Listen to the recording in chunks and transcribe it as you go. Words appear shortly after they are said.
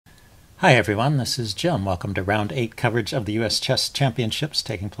Hi everyone, this is Jim. Welcome to Round 8 coverage of the U.S. Chess Championships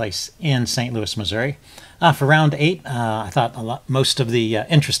taking place in St. Louis, Missouri. For Round 8, I thought most of the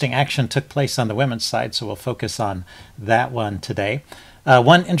interesting action took place on the women's side, so we'll focus on that one today.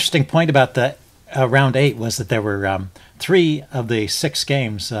 One interesting point about the Round 8 was that there were 3 of the 6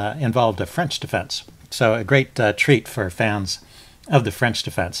 games involved a French defense, so a great treat for fans of the French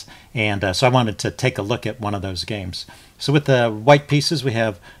defense. And so I wanted to take a look at one of those games. So with the white pieces, we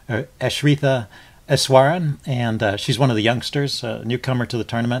have Ashritha Eswaran, and she's one of the youngsters, a newcomer to the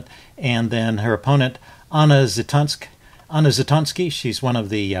tournament. And then her opponent, Anna Zatonskih, she's one of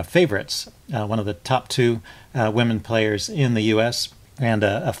the favorites, one of the top 2 women players in the U.S. and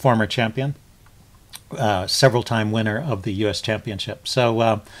a former champion, several-time winner of the U.S. Championship.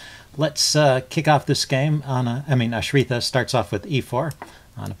 So let's kick off this game. Ashritha starts off with e4.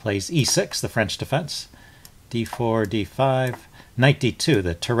 Anna plays e6, the French defense. d4, d5, knight d2,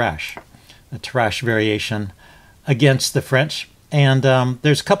 the Tarrasch variation against the French. And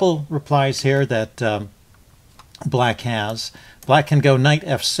there's a couple replies here that Black has. Black can go knight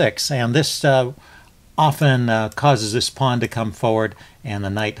f6, and this often causes this pawn to come forward, and the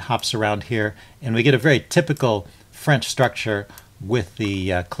knight hops around here, and we get a very typical French structure with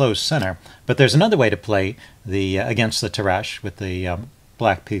the closed center. But there's another way to play the against the Tarrasch with the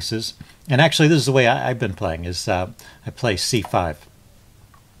black pieces. And actually, this is the way I've been playing, is I play c5.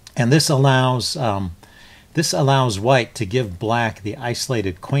 And this allows white to give black the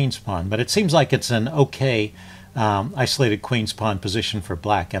isolated queen's pawn, but it seems like it's an okay isolated queen's pawn position for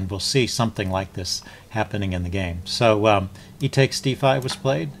black, and we'll see something like this happening in the game. So e takes d5 was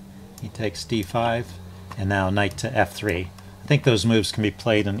played, e takes d5, and now knight to f3. I think those moves can be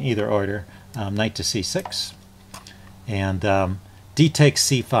played in either order. Knight to c6, and d takes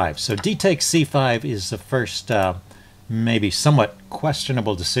c5. So d takes c5 is the first maybe somewhat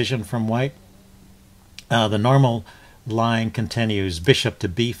questionable decision from white. The normal line continues bishop to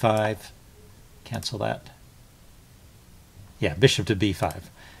b5. Cancel that. Yeah, bishop to b5.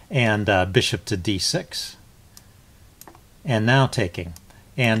 And bishop to d6. And now taking.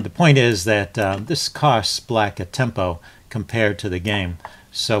 And the point is that this costs black a tempo compared to the game.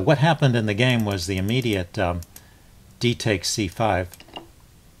 So what happened in the game was the immediate d takes c5,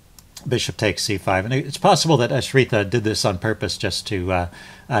 bishop takes c5. And it's possible that Ashritha did this on purpose just to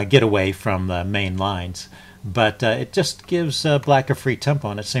get away from the main lines. But it just gives black a free tempo,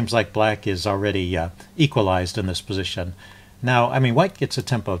 and it seems like black is already equalized in this position. Now, white gets a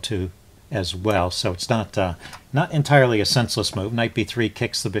tempo too as well, so it's not entirely a senseless move. Knight b3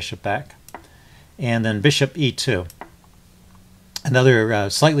 kicks the bishop back. And then bishop e2. Another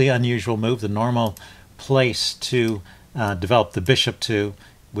slightly unusual move. The normal place to develop the bishop to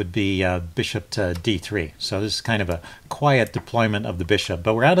would be bishop to d3. So this is kind of a quiet deployment of the bishop.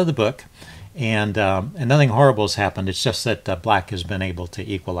 But we're out of the book, and nothing horrible has happened. It's just that black has been able to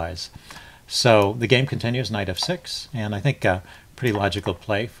equalize. So the game continues, knight f6, and I think a pretty logical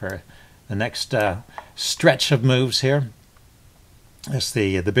play for the next stretch of moves here. As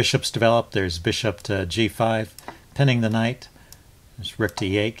the bishops develop, there's bishop to g5, pinning the knight. There's rook to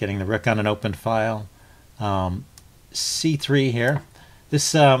e8, getting the rook on an open file. c3 here.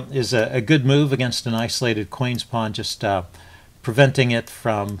 This is a good move against an isolated queen's pawn, just preventing it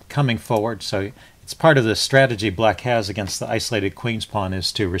from coming forward. So it's part of the strategy black has against the isolated queen's pawn,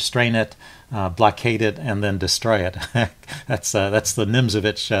 is to restrain it, blockade it, and then destroy it. That's the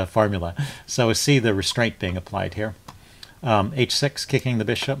Nimzovich formula. So we see the restraint being applied here. h6, kicking the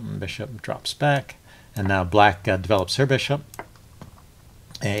bishop, and bishop drops back. And now black develops her bishop.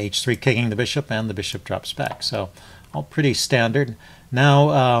 h3, kicking the bishop, and the bishop drops back. So all pretty standard.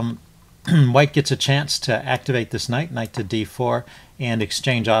 Now white gets a chance to activate this knight, knight to d4, and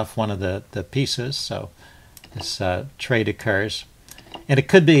exchange off one of the pieces. So this trade occurs. And it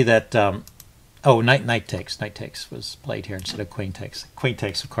could be that, knight takes. Knight takes was played here instead of queen takes. Queen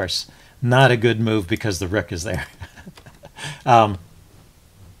takes, of course, not a good move because the rook is there.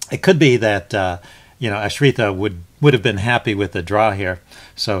 It could be that Ashritha would have been happy with the draw here.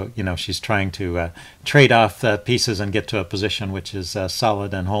 So, she's trying to trade off pieces and get to a position which is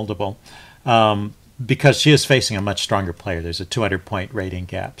solid and holdable. Because she is facing a much stronger player. There's a 200-point rating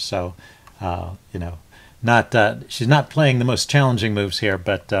gap. So, she's not playing the most challenging moves here,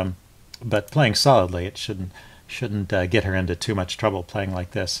 but playing solidly. It shouldn't get her into too much trouble playing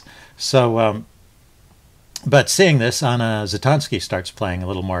like this. So, but seeing this, Anna Zatonskih starts playing a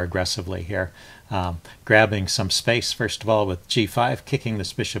little more aggressively here, grabbing some space, first of all, with g5, kicking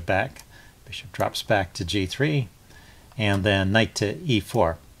this bishop back. Bishop drops back to g3, and then knight to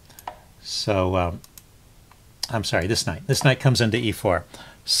e4. So, I'm sorry, this knight. This knight comes into e4.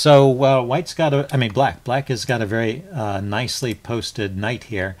 So white's got a, I mean black has got a very nicely posted knight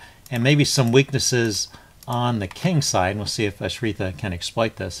here, and maybe some weaknesses on the king side. We'll see if Ashritha can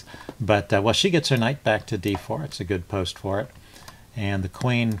exploit this. But well, she gets her knight back to d4. It's a good post for it, and the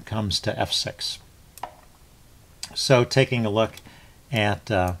queen comes to f6. So taking a look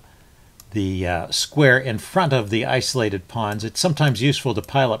at the square in front of the isolated pawns, it's sometimes useful to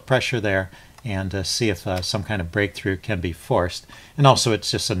pile up pressure there and see if some kind of breakthrough can be forced. And also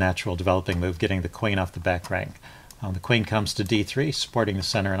it's just a natural developing move, getting the queen off the back rank. The queen comes to d3, supporting the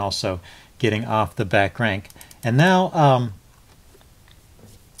center and also getting off the back rank. And now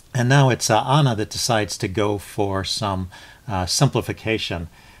it's Anna that decides to go for some simplification.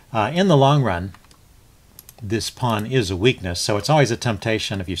 In the long run, this pawn is a weakness, so it's always a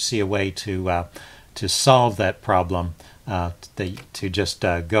temptation if you see a way to solve that problem to just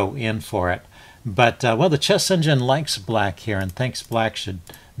go in for it. But well, the chess engine likes black here and thinks black should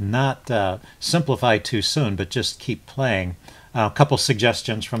not simplify too soon, but just keep playing. A couple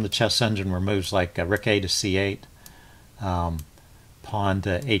suggestions from the chess engine were moves like rook a to c8, pawn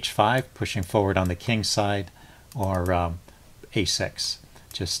to h5, pushing forward on the king side, or a6.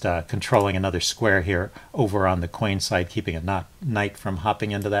 Just controlling another square here over on the queen side, keeping a knight from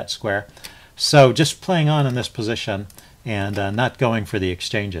hopping into that square. So just playing on in this position and not going for the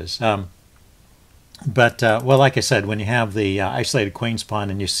exchanges. But well, like I said, when you have the isolated queen's pawn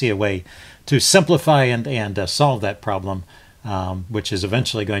and you see a way to simplify and solve that problem, which is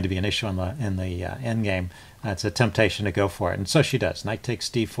eventually going to be an issue in the endgame, it's a temptation to go for it. And so she does. Knight takes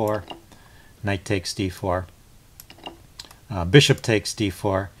d4, knight takes d4. Bishop takes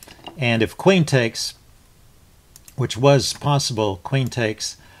d4, and if queen takes, which was possible, queen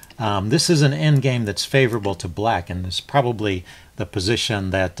takes, this is an endgame that's favorable to black, and is probably the position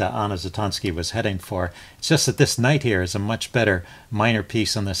that Anna Zatonskih was heading for. It's just that this knight here is a much better minor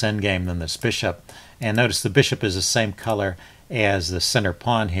piece in this endgame than this bishop. And notice the bishop is the same color as the center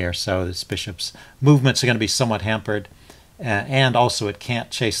pawn here, so this bishop's movements are going to be somewhat hampered, and also it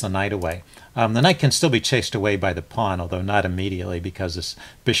can't chase the knight away. The knight can still be chased away by the pawn, although not immediately, because this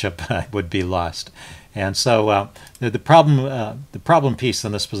bishop would be lost. And so the problem piece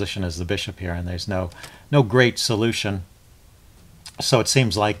in this position is the bishop here, and there's no great solution. So it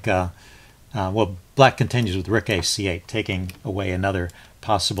seems like well, black continues with rook a c8, taking away another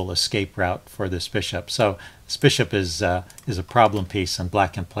possible escape route for this bishop. So this bishop is a problem piece, and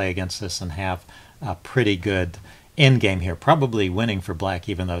black can play against this and have a pretty good endgame here, probably winning for black,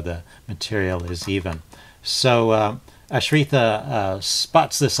 even though the material is even. So Ashritha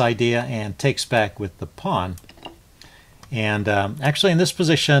spots this idea and takes back with the pawn. And actually in this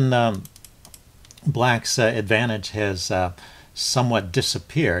position, black's advantage has somewhat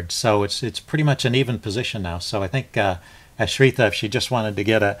disappeared. So it's pretty much an even position now. So I think Ashritha, if she just wanted to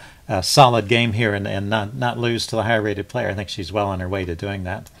get a solid game here and not lose to the higher rated player, I think she's well on her way to doing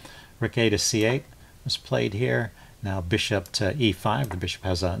that. Rook a to c8 was played here. Now bishop to e5. The bishop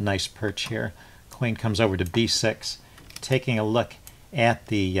has a nice perch here. Queen comes over to b6, taking a look at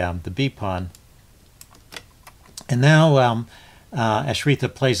the b pawn. And now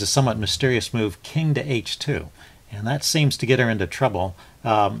Ashritha plays a somewhat mysterious move, king to h2, and that seems to get her into trouble.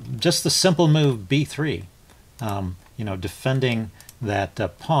 Just the simple move b3, you know, defending that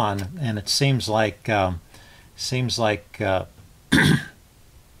pawn, and it seems like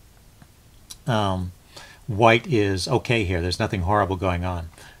white is okay here. There's nothing horrible going on.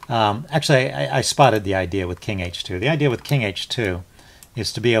 Actually, I spotted the idea with king h2. The idea with king h2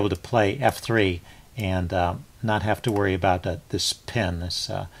 is to be able to play f3 and not have to worry about this pin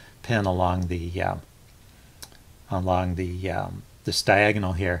along this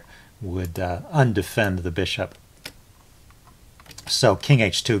diagonal here would undefend the bishop. So king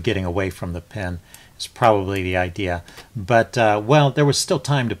h2, getting away from the pin, is probably the idea. But well, there was still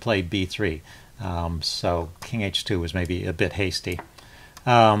time to play b3. So king h2 was maybe a bit hasty.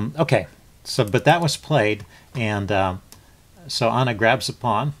 Okay, so but that was played, and so Anna grabs the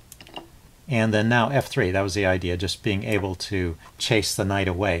pawn, and then now f3. That was the idea, just being able to chase the knight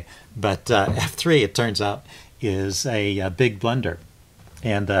away. But f3, it turns out, is a big blunder,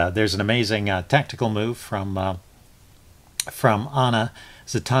 and there's an amazing tactical move from Anna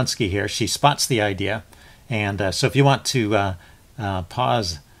Zatonskih here. She spots the idea, and so if you want to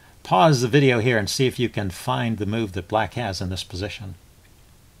pause the video here and see if you can find the move that black has in this position.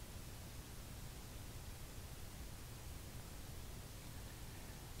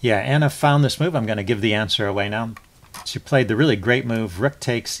 Yeah, Anna found this move. I'm going to give the answer away now. She played the really great move, rook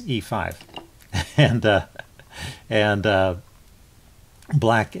takes e5, and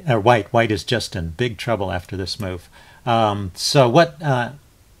white is just in big trouble after this move. So what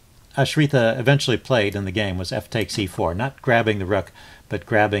Ashritha eventually played in the game was f takes e4, not grabbing the rook, but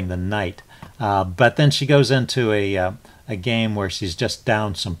grabbing the knight. But then she goes into a game where she's just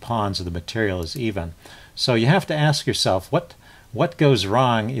down some pawns and the material is even. So you have to ask yourself, what goes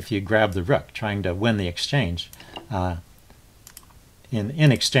wrong if you grab the rook, trying to win the exchange?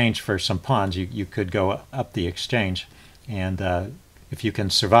 In exchange for some pawns, you could go up the exchange, and if you can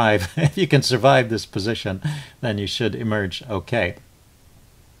survive, if you can survive this position, then you should emerge okay.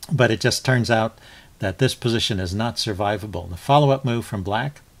 But it just turns out that this position is not survivable. The follow-up move from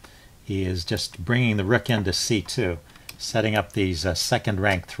black is just bringing the rook into c2, setting up these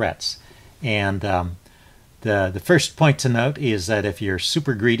second-rank threats. And the first point to note is that if you're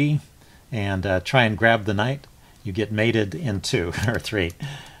super greedy and try and grab the knight, you get mated in 2 or 3.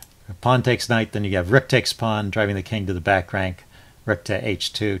 Pawn takes knight, then you have rook takes pawn, driving the king to the back rank, rook to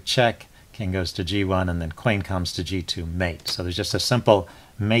h2, check, king goes to g1, and then queen comes to g2, mate. So there's just a simple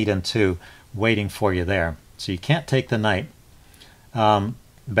mate in 2 waiting for you there. So you can't take the knight.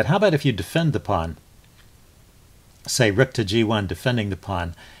 But how about if you defend the pawn? Say rook to g1, defending the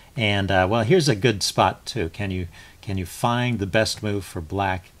pawn. And well, here's a good spot too. Can you find the best move for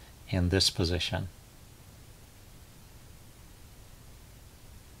black in this position?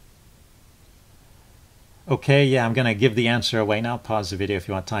 Okay, yeah, I'm going to give the answer away now. Pause the video if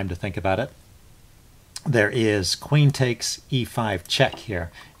you want time to think about it. There is queen takes e5 check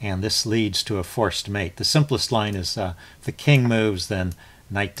here, and this leads to a forced mate. The simplest line is if the king moves, then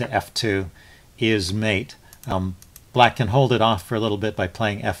knight to f2 is mate. Black can hold it off for a little bit by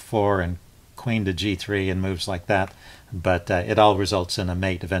playing f4 and queen to g3 and moves like that, but it all results in a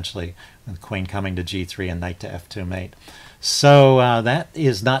mate eventually, with queen coming to g3 and knight to f2 mate. So that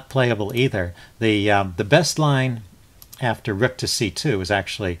is not playable either. The best line after rook to c2 is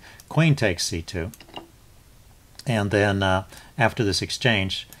actually queen takes c2, and then after this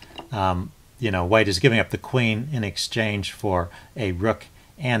exchange, white is giving up the queen in exchange for a rook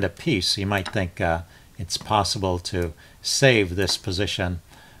and a piece. So you might think it's possible to save this position.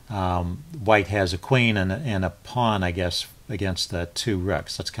 White has a queen and a pawn, I guess, against the 2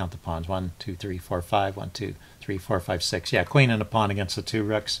 rooks. Let's count the pawns. 1, 2, 3, 4, 5. 1, 2, 3, 4, 5, 6. Yeah, queen and a pawn against the 2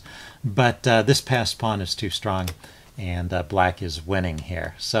 rooks. But this passed pawn is too strong, and black is winning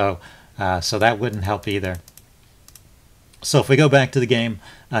here. So that wouldn't help either. So if we go back to the game,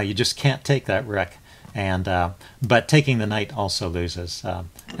 you just can't take that rook. But taking the knight also loses.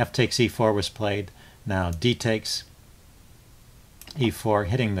 F takes e4 was played. Now d takes e4,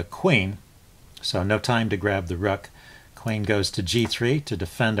 hitting the queen. So no time to grab the rook. Queen goes to g3 to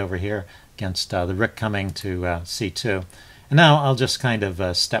defend over here against the rook coming to c2. And now I'll just kind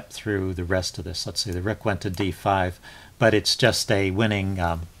of step through the rest of this. Let's see, the rook went to d5, but it's just a winning,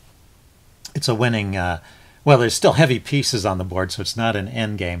 well, there's still heavy pieces on the board, so it's not an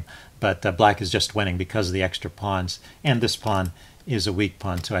endgame, but black is just winning because of the extra pawns, and this pawn is a weak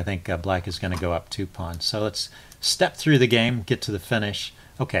pawn, so I think black is going to go up 2 pawns. So let's step through the game, get to the finish.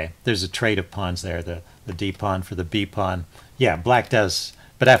 Okay, there's a trade of pawns there, the d pawn for the b pawn. Yeah, black does,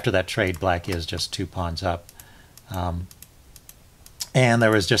 but after that trade, black is just 2 pawns up. And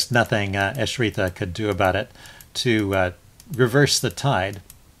there was just nothing Ashritha could do about it to reverse the tide.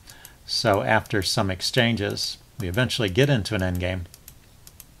 So after some exchanges, we eventually get into an endgame.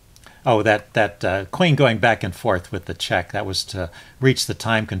 Oh, that queen going back and forth with the check, that was to reach the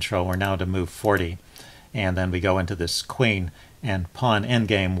time control. We're now to move 40. And then we go into this queen and pawn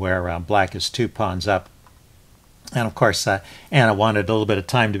endgame where black is 2 pawns up. And of course, Anna wanted a little bit of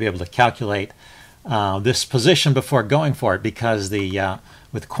time to be able to calculate this position before going for it, because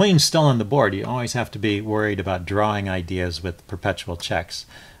with queen still on the board, you always have to be worried about drawing ideas with perpetual checks.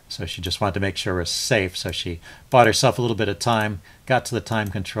 So she just wanted to make sure it was safe, so she bought herself a little bit of time, got to the time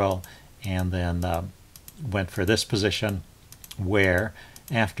control, and then went for this position where,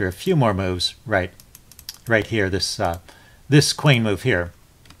 after a few more moves, right here, this queen move here,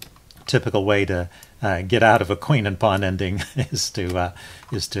 typical way to get out of a queen and pawn ending is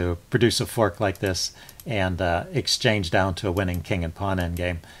to produce a fork like this and exchange down to a winning king and pawn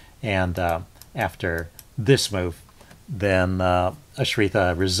endgame. And after this move, then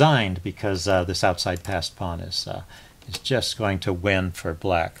Ashritha resigned because this outside passed pawn is just going to win for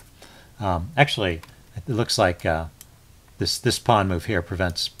black. Actually, it looks like this pawn move here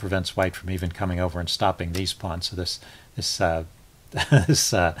prevents white from even coming over and stopping these pawns. So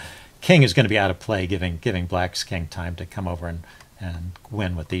this king is going to be out of play, giving black's king time to come over and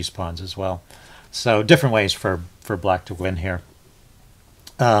win with these pawns as well. So different ways for black to win here.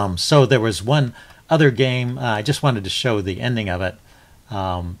 So there was one other game. I just wanted to show the ending of it.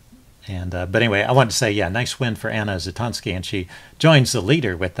 But anyway, I wanted to say, yeah, nice win for Anna Zatonskih, and she joins the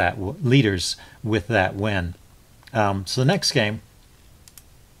leaders with that win. So the next game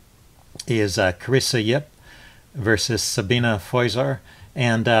is Carissa Yip versus Sabina Foyzer,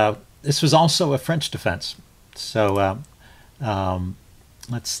 and this was also a French defense. So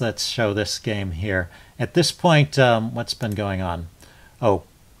let's show this game here. At this point, what's been going on? Oh,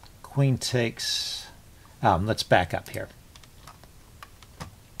 queen takes. Let's back up here.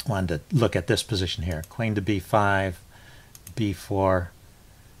 Wanted to look at this position here. Queen to b5, b4,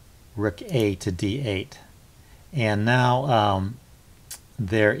 rook a to d8. And now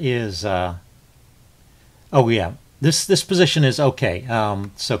there is... oh, yeah. This position is okay.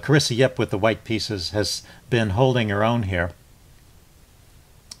 So Carissa Yip with the white pieces has been holding her own here.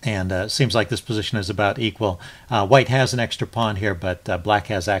 And it seems like this position is about equal. White has an extra pawn here, but black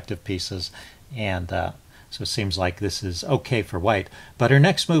has active pieces. And so it seems like this is okay for white. But her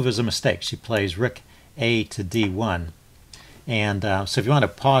next move is a mistake. She plays rook a to d1. And so if you want to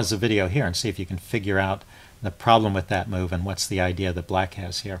pause the video here and see if you can figure out the problem with that move and what's the idea that black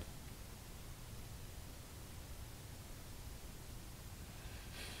has here.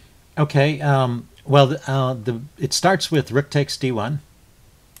 Okay, it starts with rook takes d1.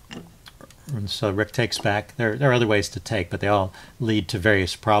 And so rook takes back. There are other ways to take, but they all lead to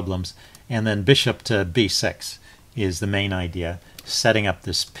various problems. And then bishop to b6 is the main idea, setting up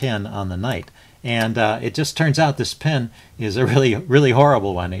this pin on the knight. And it just turns out this pin is a really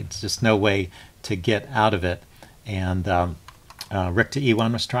horrible one. It's just no way to get out of it. And rook to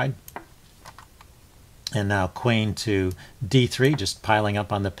e1 was tried. And now queen to d3, just piling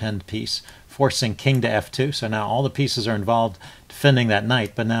up on the pinned piece, forcing king to f2. So now all the pieces are involved defending that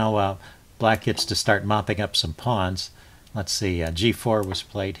knight, but now black gets to start mopping up some pawns. Let's see, g4 was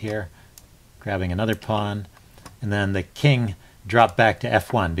played here, grabbing another pawn, and then the king dropped back to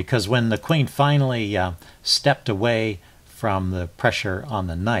f1, because when the queen finally stepped away from the pressure on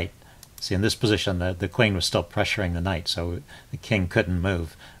the knight, see in this position the queen was still pressuring the knight, so the king couldn't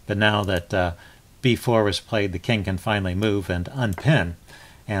move. But now that b4 was played, the king can finally move and unpin.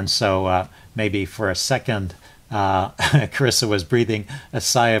 And so maybe for a second Carissa was breathing a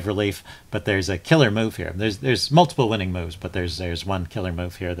sigh of relief, but there's a killer move here. There's multiple winning moves, but there's one killer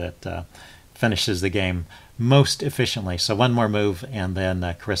move here that finishes the game most efficiently. So one more move, and then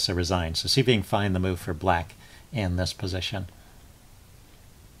Carissa resigns. So see if you can find the move for black in this position.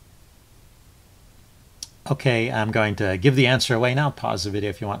 Okay, I'm going to give the answer away now. Pause the video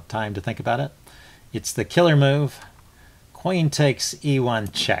if you want time to think about it. It's the killer move. Queen takes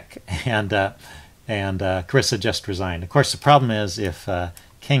e1 check, and Carissa just resigned. Of course, the problem is if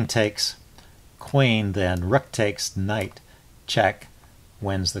king takes queen, then rook takes knight check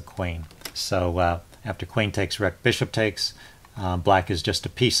wins the queen. So after queen takes rook, bishop takes. Black is just a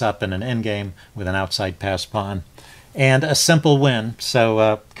piece up in an endgame with an outside pass pawn. And a simple win.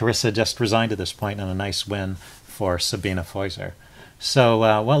 So Carissa just resigned at this point, and a nice win for Sabina Foyzer. So,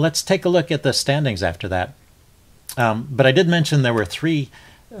 well, let's take a look at the standings after that. But I did mention there were three.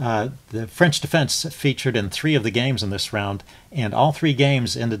 The French defense featured in 3 of the games in this round, and all 3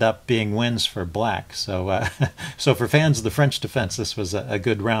 games ended up being wins for black. So, so for fans of the French defense, this was a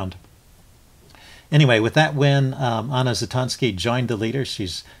good round. Anyway, with that win, Anna Zatonskih joined the leaders.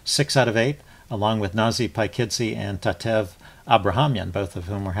 She's 6 out of 8, along with Nazi Paikidze and Tatev Abrahamyan, both of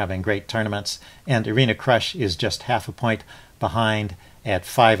whom are having great tournaments. And Irina Krush is just half a point behind at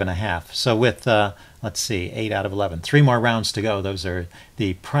 5.5. So with, let's see, 8 out of 11. 3 more rounds to go. Those are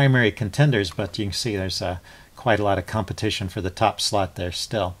the primary contenders, but you can see there's quite a lot of competition for the top slot there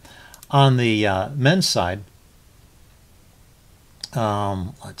still. On the men's side,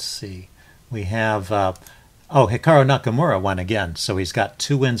 let's see, we have, oh, Hikaru Nakamura won again. So he's got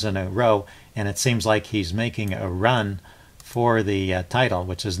 2 wins in a row, and it seems like he's making a run for the title,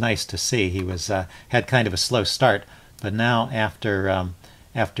 which is nice to see. He was had kind of a slow start, but now after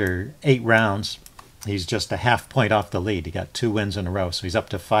 8 rounds, he's just a half point off the lead. He got 2 wins in a row, so he's up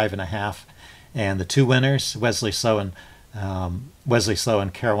to 5.5. And the 2 winners, Wesley Slow and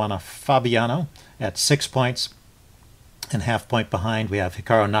Caruana Fabiano, at 6 points. And half point behind, we have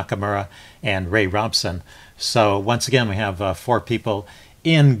Hikaru Nakamura and Ray Robson. So once again, we have 4 people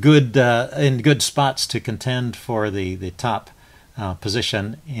in good spots to contend for the top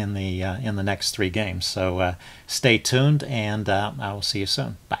position in the next 3 games. So stay tuned, and I will see you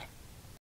soon. Bye.